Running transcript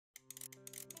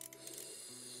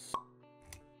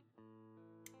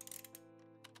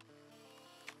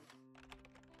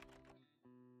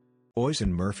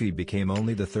Oisin Murphy became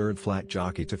only the third flat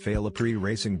jockey to fail a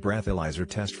pre-racing breathalyzer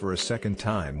test for a second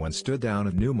time when stood down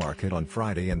at Newmarket on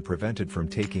Friday and prevented from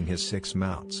taking his 6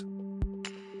 mounts.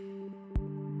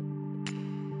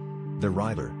 The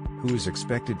rider, who is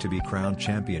expected to be crowned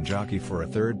champion jockey for a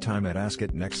third time at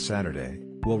Ascot next Saturday,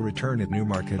 will return at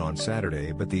Newmarket on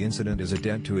Saturday, but the incident is a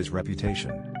dent to his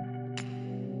reputation.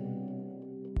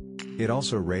 It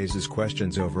also raises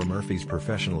questions over Murphy's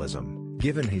professionalism,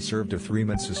 given he served a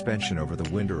 3-month suspension over the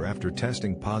winter after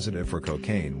testing positive for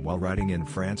cocaine while riding in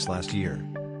France last year.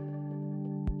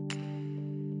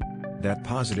 That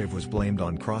positive was blamed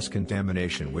on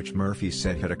cross-contamination, which Murphy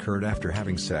said had occurred after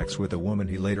having sex with a woman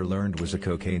he later learned was a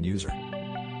cocaine user.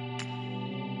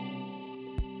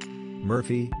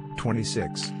 Murphy,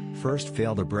 26, first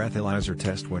failed a breathalyzer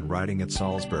test when riding at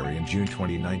Salisbury in June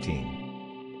 2019.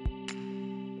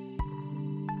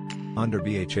 Under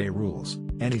BHA rules,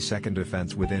 any second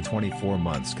offence within 24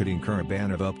 months could incur a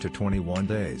ban of up to 21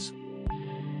 days.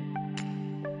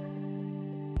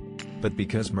 But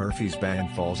because Murphy's ban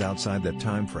falls outside that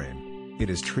time frame, it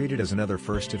is treated as another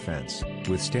first offence,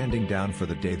 with standing down for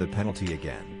the day the penalty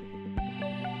again.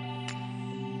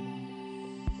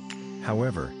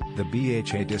 However, the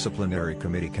BHA disciplinary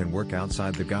committee can work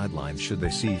outside the guidelines should they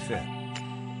see fit.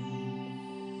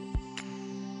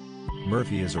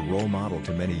 Murphy is a role model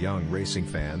to many young racing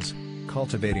fans,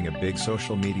 cultivating a big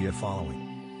social media following.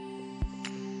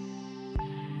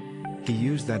 He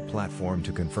used that platform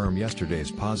to confirm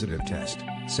yesterday's positive test,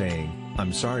 saying,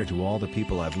 "I'm sorry to all the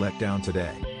people I've let down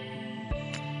today.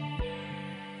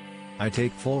 I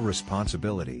take full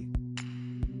responsibility."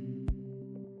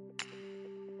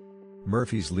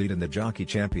 Murphy's lead in the Jockey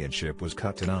Championship was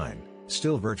cut to 9,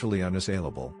 still virtually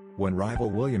unassailable, when rival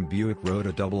William Buick rode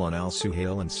a double on Al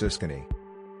Suhail and Siskany.